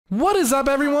What is up,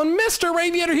 everyone? Mr.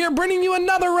 Aviator here, bringing you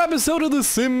another episode of The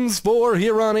Sims 4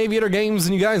 here on AviatorGamez.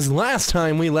 And you guys, last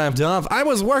time we left off, I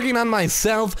was working on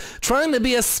myself, trying to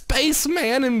be a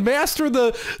spaceman and master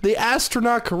the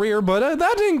astronaut career, but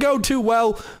that didn't go too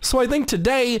well. So I think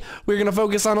today we're going to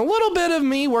focus on a little bit of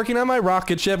me working on my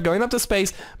rocket ship, going up to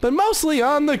space, but mostly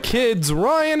on the kids,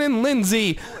 Ryan and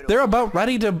Lindsey. They're about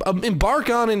ready to embark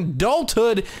on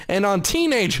adulthood and on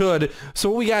teenagehood. So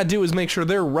what we gotta do is make sure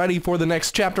they're ready for the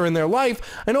next chapter in their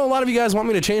life. I know a lot of you guys want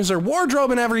me to change their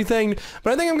wardrobe and everything,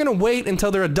 but I think I'm gonna wait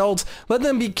until they're adults, let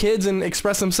them be kids and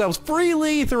express themselves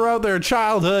freely throughout their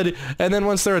childhood, and then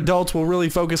once they're adults we'll really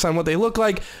focus on what they look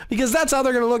like, because that's how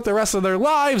they're gonna look the rest of their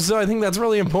lives. So I think that's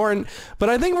really important. But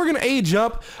I think we're gonna age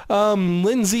up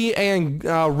Lindsey and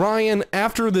Ryan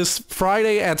after this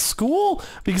Friday at school,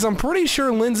 because I'm pretty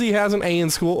sure Lindsey has an A in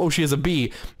school. Oh, she has a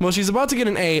B. Well, she's about to get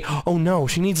an A. Oh no,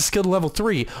 she needs a skill to level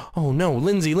 3. Oh no,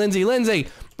 Lindsey.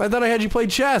 I thought I had you play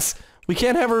chess. We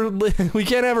can't have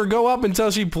her go up until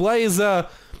she plays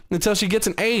until she gets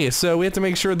an A. So we have to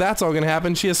make sure that's all gonna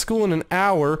happen. She has school in an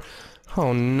hour.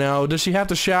 Oh no, does she have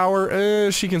to shower?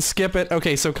 She can skip it.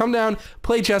 Okay, so come down,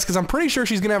 play chess, because I'm pretty sure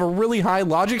she's gonna have a really high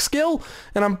logic skill,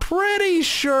 and I'm pretty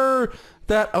sure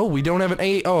that, oh, we don't have an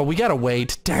A. Oh, we gotta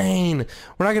wait. Dang.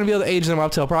 We're not gonna be able to age them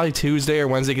up till probably Tuesday or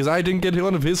Wednesday, because I didn't get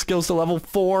one of his skills to level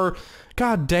 4.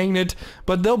 God dang it.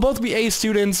 But they'll both be A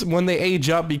students when they age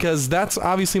up, because that's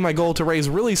obviously my goal, to raise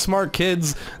really smart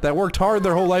kids that worked hard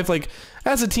their whole life. Like,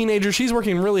 as a teenager, she's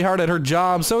working really hard at her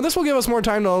job, so this will give us more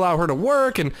time to allow her to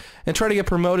work and try to get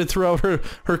promoted throughout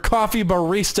her coffee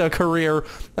barista career.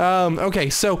 Okay,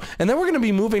 so, and then we're going to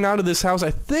be moving out of this house,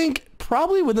 I think,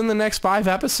 probably within the next 5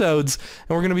 episodes,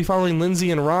 and we're going to be following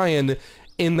Lindsey and Ryan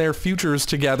in their futures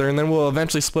together, and then we'll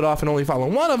eventually split off and only follow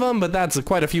one of them, but that's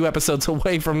quite a few episodes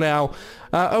away from now.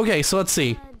 Okay, so let's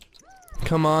see.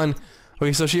 Come on.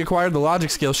 Okay, so she acquired the logic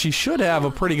skill. She should have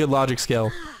a pretty good logic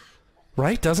skill.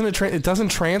 Right? Doesn't it it doesn't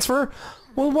transfer?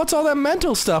 Well, what's all that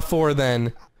mental stuff for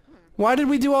then? Why did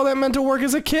we do all that mental work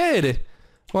as a kid?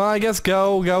 Well, I guess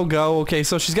go. Okay,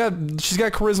 so she's got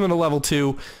charisma to level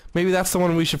 2. Maybe that's the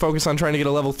one we should focus on trying to get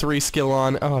a level 3 skill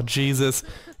on. Oh, Jesus.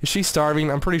 Is she starving?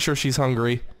 I'm pretty sure she's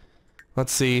hungry.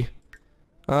 Let's see.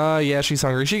 Yeah, she's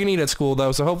hungry. She can eat at school,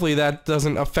 though, so hopefully that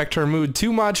doesn't affect her mood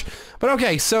too much. But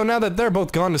okay, so now that they're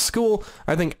both gone to school,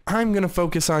 I think I'm gonna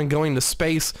focus on going to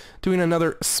space, doing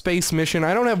another space mission.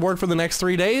 I don't have work for the next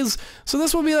 3 days, so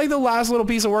this will be like the last little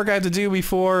piece of work I have to do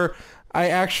before I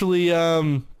actually,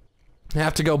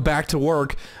 have to go back to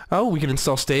work. Oh, we can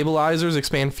install stabilizers,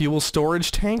 expand fuel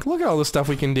storage tank. Look at all the stuff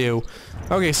we can do.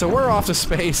 Okay, so we're off to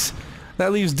space.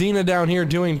 That leaves Dina down here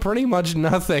doing pretty much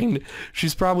nothing.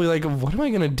 She's probably like, what am I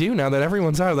gonna do now that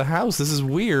everyone's out of the house? This is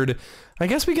weird. I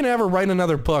guess we can have her write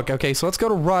another book. Okay, so let's go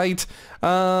to write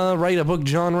a book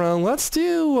genre. Let's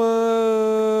do,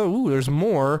 ooh, there's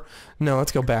more. No,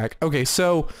 let's go back. Okay,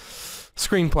 so,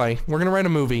 screenplay. We're gonna write a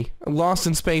movie. Lost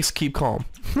in Space, Keep Calm.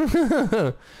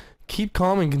 Keep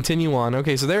calm and continue on.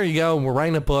 Okay, so there you go. We're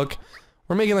writing a book.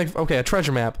 We're making like, okay, a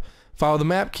treasure map. Follow the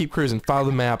map, keep cruising. Follow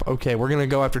the map. Okay, we're gonna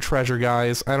go after treasure,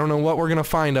 guys. I don't know what we're gonna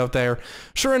find out there.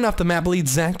 Sure enough, the map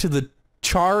leads Zach to the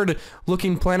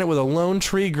charred-looking planet with a lone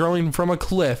tree growing from a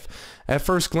cliff. At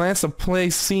first glance, the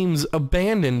place seems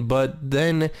abandoned, but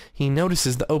then he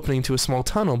notices the opening to a small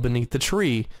tunnel beneath the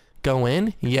tree. Go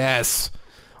in? Yes.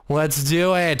 Let's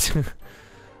do it.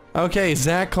 Okay,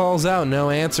 Zach calls out, no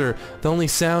answer. The only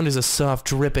sound is a soft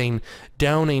dripping.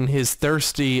 Downing his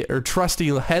trusty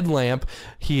headlamp,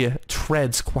 he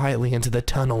treads quietly into the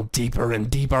tunnel, deeper and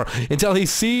deeper, until he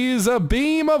sees a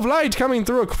beam of light coming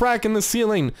through a crack in the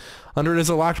ceiling. Under it is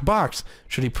a locked box.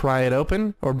 Should he pry it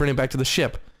open or bring it back to the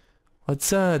ship? Let's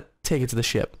take it to the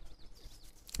ship.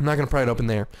 I'm not gonna pry it open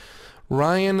there.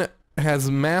 Ryan has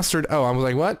mastered. Oh, I was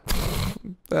like, what?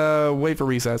 Wait for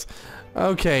recess.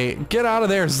 Okay, get out of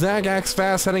there. Zach acts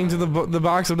fast, heading to the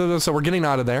box of the. So we're getting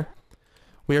out of there.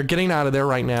 We are getting out of there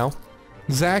right now.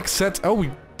 Zach sets. Oh,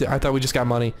 I thought we just got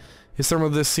money. His thermal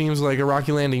this seems like a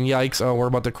rocky landing. Yikes! Oh, we're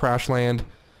about to crash land.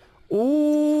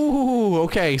 Ooh.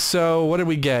 Okay, so what did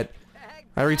we get?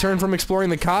 I returned from exploring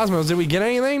the cosmos. Did we get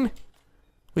anything?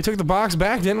 We took the box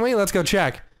back, didn't we? Let's go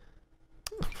check.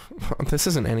 This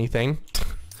isn't anything.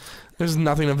 There's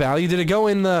nothing of value. Did it go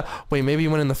in the... Wait, maybe it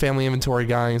went in the family inventory,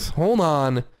 guys. Hold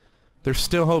on. There's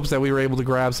still hopes that we were able to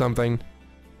grab something.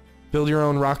 Build your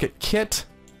own rocket kit.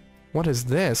 What is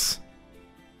this?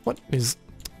 What is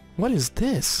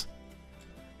this?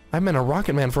 I've been a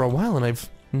rocket man for a while and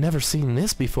I've never seen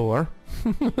this before.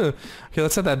 Okay,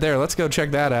 let's set that there. Let's go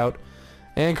check that out.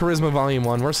 And Charisma Volume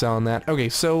 1, we're selling that. Okay,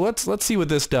 so let's see what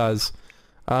this does.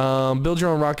 Build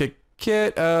your own rocket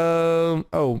kit.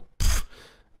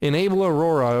 Enable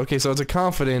Aurora. Okay, so it's a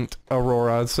confident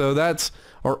Aurora. So that's,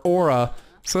 or Aura.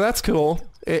 So that's cool.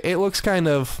 It looks kind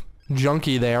of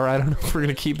junky there. I don't know if we're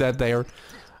gonna keep that there.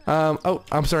 Oh,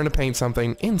 I'm starting to paint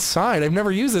something. Inside? I've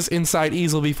never used this inside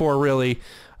easel before, really.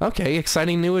 Okay,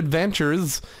 exciting new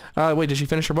adventures. Wait, did she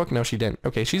finish her book? No, she didn't.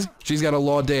 Okay, she's got a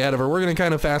long day ahead of her. We're gonna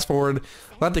kind of fast forward,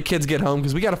 let the kids get home,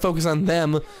 because we gotta focus on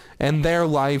them and their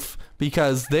life,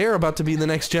 because they're about to be the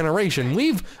next generation.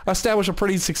 We've established a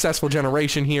pretty successful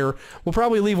generation here. We'll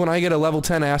probably leave when I get a level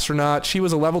 10 astronaut. She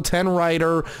was a level 10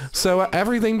 writer, so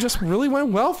everything just really went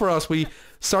well for us. We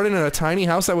started in a tiny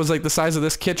house that was like the size of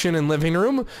this kitchen and living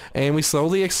room, and we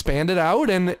slowly expanded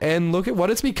out, and look at what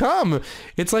it's become.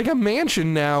 It's like a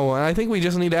mansion now, and I think we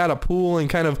just need to add a pool and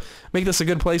kind of make this a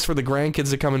good place for the grandkids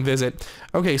to come and visit.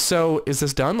 Okay, so is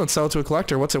this done? Let's sell it to a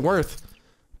collector. What's it worth?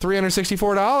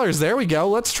 $364. There we go.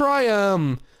 Let's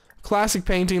try classic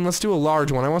painting. Let's do a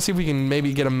large one. I want to see if we can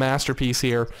maybe get a masterpiece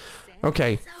here.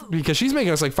 Okay, because she's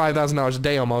making us like $5,000 a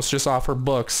day almost just off her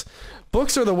books.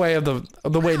 Books are the way of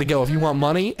the way to go if you want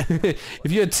money.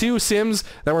 If you had 2 Sims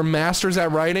that were masters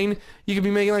at writing, you could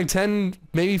be making like $10,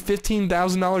 maybe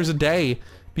 $15,000 a day.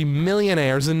 Be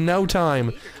millionaires in no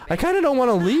time. I kind of don't want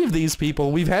to leave these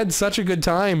people. We've had such a good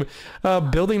time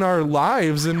building our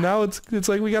lives, and now it's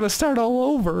like we got to start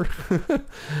all over.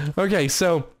 Okay,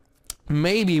 so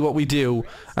maybe what we do,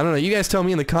 I don't know, you guys tell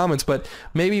me in the comments, but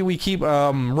maybe we keep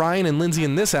Ryan and Lindsay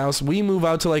in this house. We move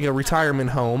out to like a retirement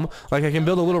home. Like I can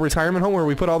build a little retirement home where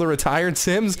we put all the retired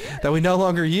Sims that we no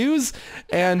longer use,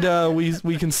 and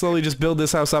we can slowly just build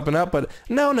this house up and up. But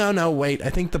no, wait. I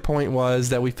think the point was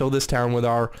that we fill this town with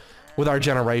our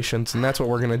generations, and that's what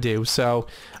we're gonna do. So,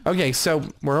 okay, so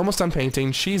we're almost done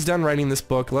painting. She's done writing this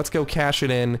book. Let's go cash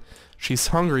it in. She's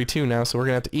hungry too now, so we're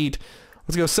gonna have to eat.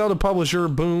 Let's go sell to publisher.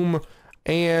 Boom.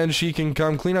 And she can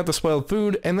come clean out the spoiled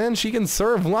food, and then she can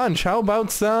serve lunch. How about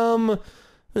some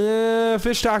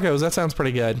fish tacos? That sounds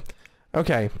pretty good.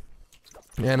 Okay.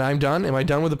 And I'm done. Am I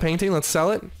done with the painting? Let's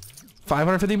sell it.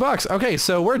 550 bucks. Okay,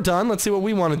 so we're done. Let's see what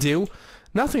we want to do.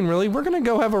 Nothing really. We're going to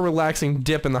go have a relaxing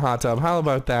dip in the hot tub. How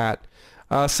about that?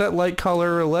 Set light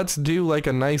color. Let's do like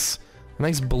a nice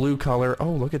blue color.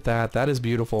 Oh, look at that. That is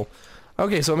beautiful.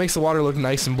 Okay, so it makes the water look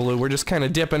nice and blue. We're just kind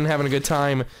of dipping, having a good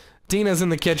time. Dina's in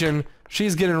the kitchen.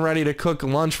 She's getting ready to cook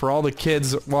lunch for all the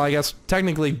kids. Well, I guess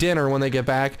technically dinner when they get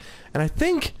back. And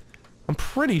I'm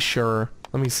pretty sure,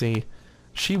 let me see.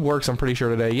 She works, I'm pretty sure,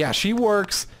 today. Yeah, she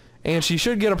works, and she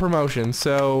should get a promotion.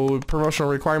 So, promotional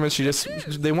requirements,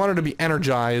 they want her to be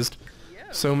energized.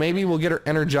 So maybe we'll get her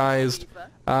energized.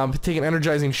 Take an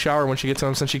energizing shower when she gets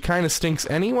home, since she kind of stinks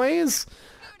anyways.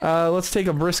 Let's take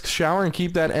a brisk shower and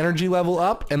keep that energy level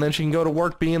up, and then she can go to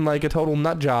work being like a total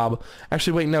nut job.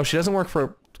 Actually, wait, no, she doesn't work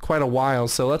for quite a while,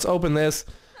 so let's open this,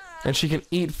 and she can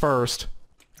eat first.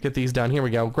 Get these done. Here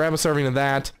we go. Grab a serving of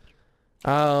that.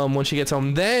 When she gets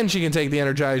home, then she can take the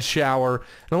energized shower.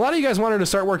 And a lot of you guys want her to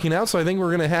start working out, so I think we're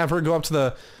going to have her go up to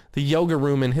the yoga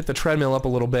room and hit the treadmill up a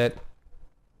little bit.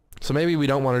 So maybe we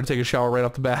don't want her to take a shower right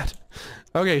off the bat.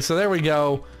 Okay, so there we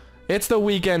go. It's the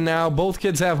weekend now. Both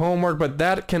kids have homework, but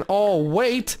that can all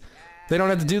wait. They don't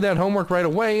have to do that homework right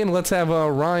away. And let's have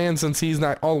Ryan, since he's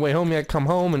not all the way home yet, come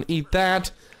home and eat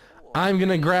that. I'm going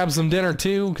to grab some dinner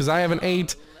too, because I haven't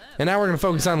ate. And now we're going to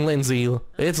focus on Lindsay.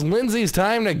 It's Lindsay's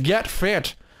time to get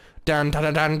fit. Dun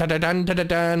dun dun dun dun dun dun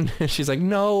dun. She's like,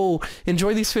 no,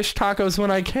 enjoy these fish tacos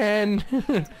when I can.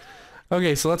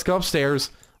 Okay, so let's go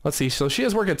upstairs. Let's see. So she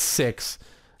has work at 6.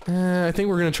 I think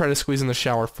we're going to try to squeeze in the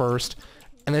shower first.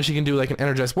 And then she can do like an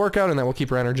energized workout, and that will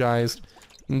keep her energized.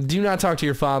 Do not talk to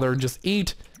your father. Just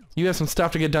eat. You have some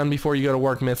stuff to get done before you go to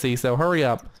work, Missy, so hurry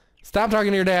up. Stop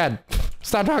talking to your dad.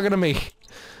 Stop talking to me.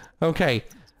 Okay.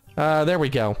 There we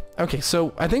go. Okay,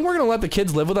 so I think we're going to let the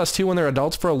kids live with us too when they're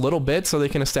adults for a little bit, so they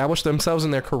can establish themselves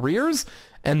in their careers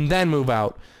and then move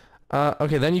out.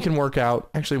 Okay, then you can work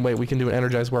out. Actually, wait, we can do an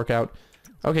energized workout.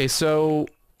 Okay, so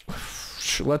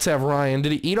let's have Ryan.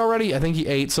 Did he eat already? I think he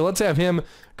ate. So let's have him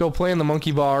go play in the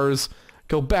monkey bars.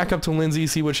 Go back up to Lindsay,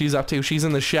 see what she's up to. She's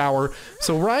in the shower.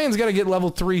 So Ryan's got to get level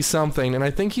 3 something, and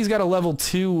I think he's got a level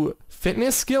 2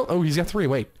 fitness skill. Oh, he's got 3.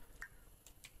 Wait.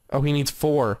 Oh, he needs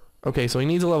 4. Okay, so he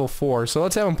needs a level 4. So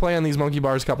let's have him play on these monkey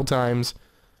bars a couple times.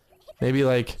 Maybe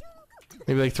like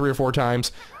 3 or 4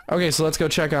 times. Okay, so let's go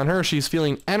check on her. She's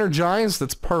feeling energized.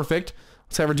 That's perfect.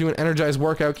 Let's have her do an energized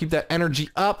workout. Keep that energy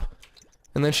up.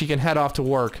 And then she can head off to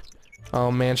work.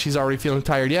 Oh man, she's already feeling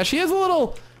tired. Yeah, she's a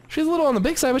little on the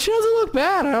big side, but she doesn't look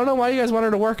bad. I don't know why you guys want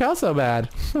her to work out so bad.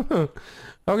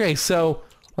 Okay, so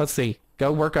let's see.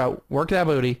 Go work out. Work that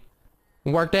booty.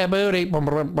 Work that booty.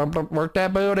 Work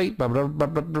that booty.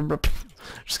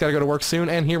 Just gotta go to work soon.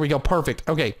 And here we go. Perfect.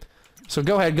 Okay. So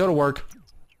go ahead. Go to work.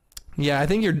 Yeah, I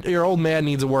think your old man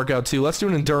needs a workout too. Let's do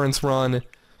an endurance run.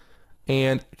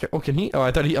 And, oh, can he? Oh,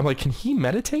 I thought I'm like, can he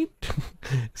meditate?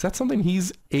 Is that something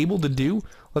he's able to do?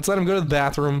 Let's let him go to the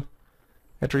bathroom.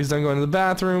 After he's done going to the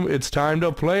bathroom, it's time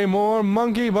to play more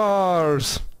monkey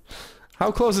bars.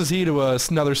 How close is he to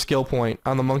another skill point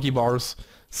on the monkey bars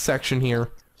section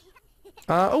here?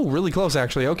 Oh, really close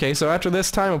actually. Okay, so after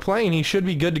this time of playing, he should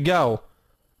be good to go.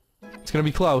 It's gonna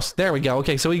be close. There we go.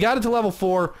 Okay, so he got it to level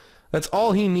 4. That's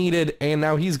all he needed, and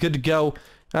now he's good to go.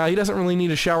 He doesn't really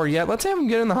need a shower yet. Let's have him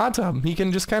get in the hot tub. He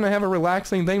can just kind of have a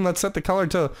relaxing thing. Let's set the color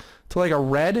to like a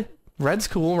red. Red's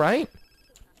cool, right?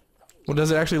 Well,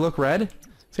 does it actually look red?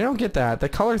 See, I don't get that. The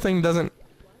color thing doesn't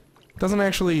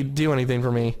actually do anything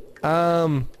for me.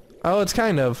 Oh, it's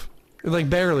kind of. Like,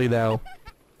 barely, though.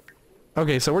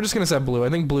 Okay, so we're just gonna set blue. I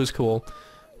think blue's cool.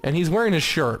 And he's wearing his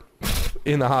shirt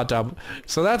in the hot tub.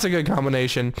 So that's a good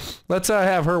combination. Let's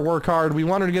have her work hard. We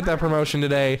want her to get that promotion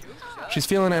today. She's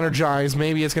feeling energized.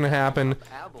 Maybe it's gonna happen.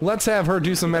 Let's have her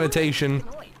do some meditation.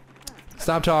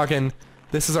 Stop talking.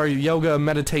 This is our yoga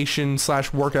meditation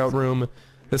 / workout room.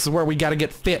 This is where we gotta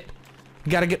get fit.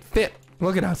 We gotta get fit.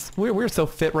 Look at us. We're so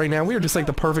fit right now. We're just like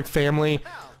the perfect family.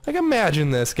 Like,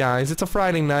 imagine this, guys. It's a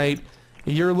Friday night.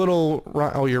 You're a little,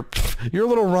 oh, you're a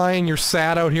little Ryan. You're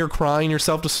sad out here crying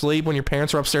yourself to sleep when your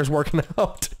parents are upstairs working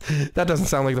out. That doesn't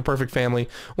sound like the perfect family.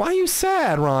 Why are you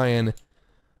sad, Ryan?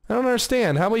 I don't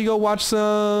understand. How about you go watch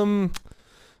some,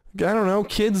 I don't know,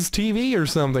 kids TV or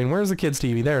something? Where's the kids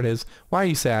TV? There it is. Why are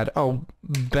you sad? Oh,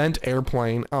 bent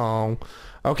airplane. Oh.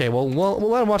 Okay, well, we'll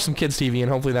let him watch some kids TV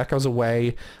and hopefully that goes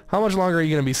away. How much longer are you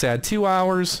going to be sad? 2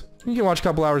 hours? You can watch a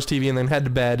couple hours TV and then head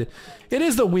to bed. It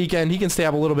is the weekend. He can stay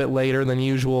up a little bit later than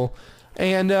usual.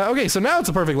 And, okay, so now it's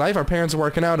a perfect life. Our parents are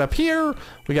working out up here.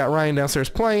 We got Ryan downstairs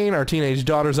playing. Our teenage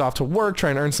daughter's off to work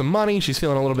trying to earn some money. She's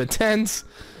feeling a little bit tense.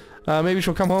 Maybe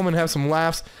she'll come home and have some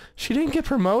laughs. She didn't get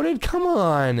promoted? Come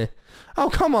on. Oh,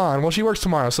 come on. Well, she works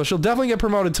tomorrow, so she'll definitely get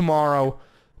promoted tomorrow.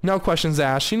 No questions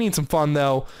asked. She needs some fun,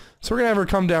 though. So we're going to have her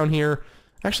come down here.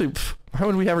 Actually, why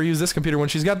would we have her use this computer when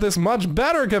she's got this much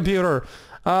better computer?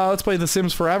 Let's play The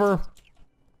Sims Forever.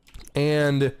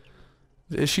 And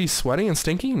is she sweaty and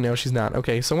stinky? No, she's not.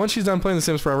 Okay, so once she's done playing The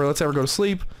Sims Forever, let's have her go to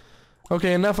sleep.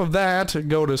 Okay, enough of that.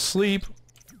 Go to sleep.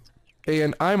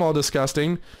 And I'm all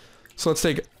disgusting. So let's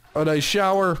take a nice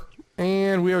shower.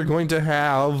 And we are going to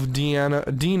have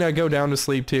Dina go down to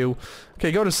sleep too.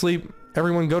 Okay, go to sleep.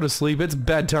 Everyone go to sleep. It's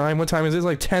bedtime. What time is it? It's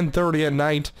like 10:30 at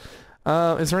night.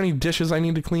 Is there any dishes I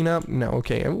need to clean up? No,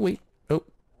 okay. Wait. Oh.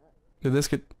 Did this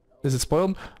get... Is it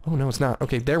spoiled? Oh, no, it's not.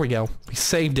 Okay, there we go. We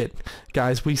saved it.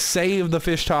 Guys, we saved the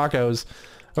fish tacos.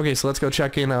 Okay, so let's go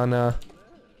check in on,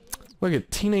 look at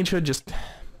teenagehood just...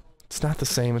 It's not the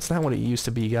same. It's not what it used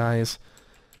to be, guys.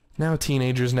 Now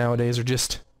teenagers nowadays are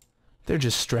just... They're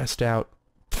just stressed out.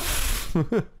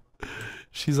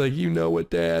 She's like, you know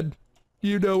what, Dad?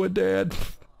 You know what, Dad?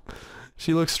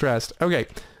 She looks stressed. Okay,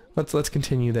 let's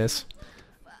continue this.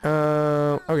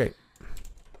 Okay.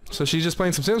 So she's just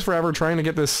playing some Sims Forever, trying to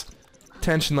get this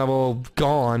tension level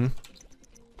gone.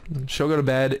 She'll go to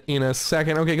bed in a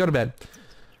second. Okay, go to bed.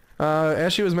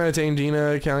 As she was meditating,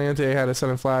 Dina Caliente had a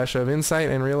sudden flash of insight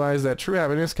and realized that true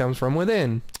happiness comes from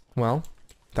within. Well,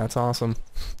 that's awesome.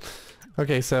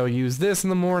 Okay, so use this in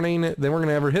the morning. Then we're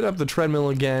gonna have her hit up the treadmill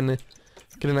again.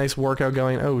 Get a nice workout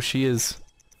going. Oh, she is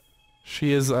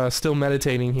still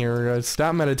meditating here.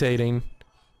 Stop meditating.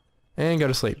 And go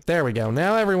to sleep. There we go.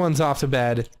 Now everyone's off to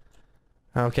bed.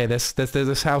 Okay,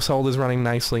 this household is running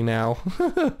nicely now.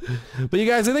 But you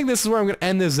guys, I think this is where I'm going to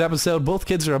end this episode. Both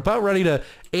kids are about ready to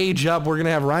age up. We're going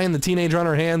to have Ryan the teenager on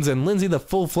our hands and Lindsey the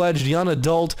full-fledged young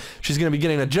adult. She's going to be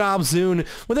getting a job soon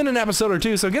within an episode or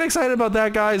two. So get excited about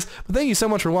that, guys. But thank you so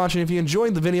much for watching. If you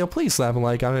enjoyed the video, please slap a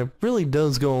like on it. It really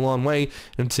does go a long way.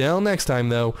 Until next time,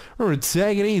 though, remember to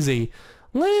take it easy.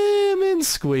 Lemon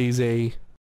squeezy.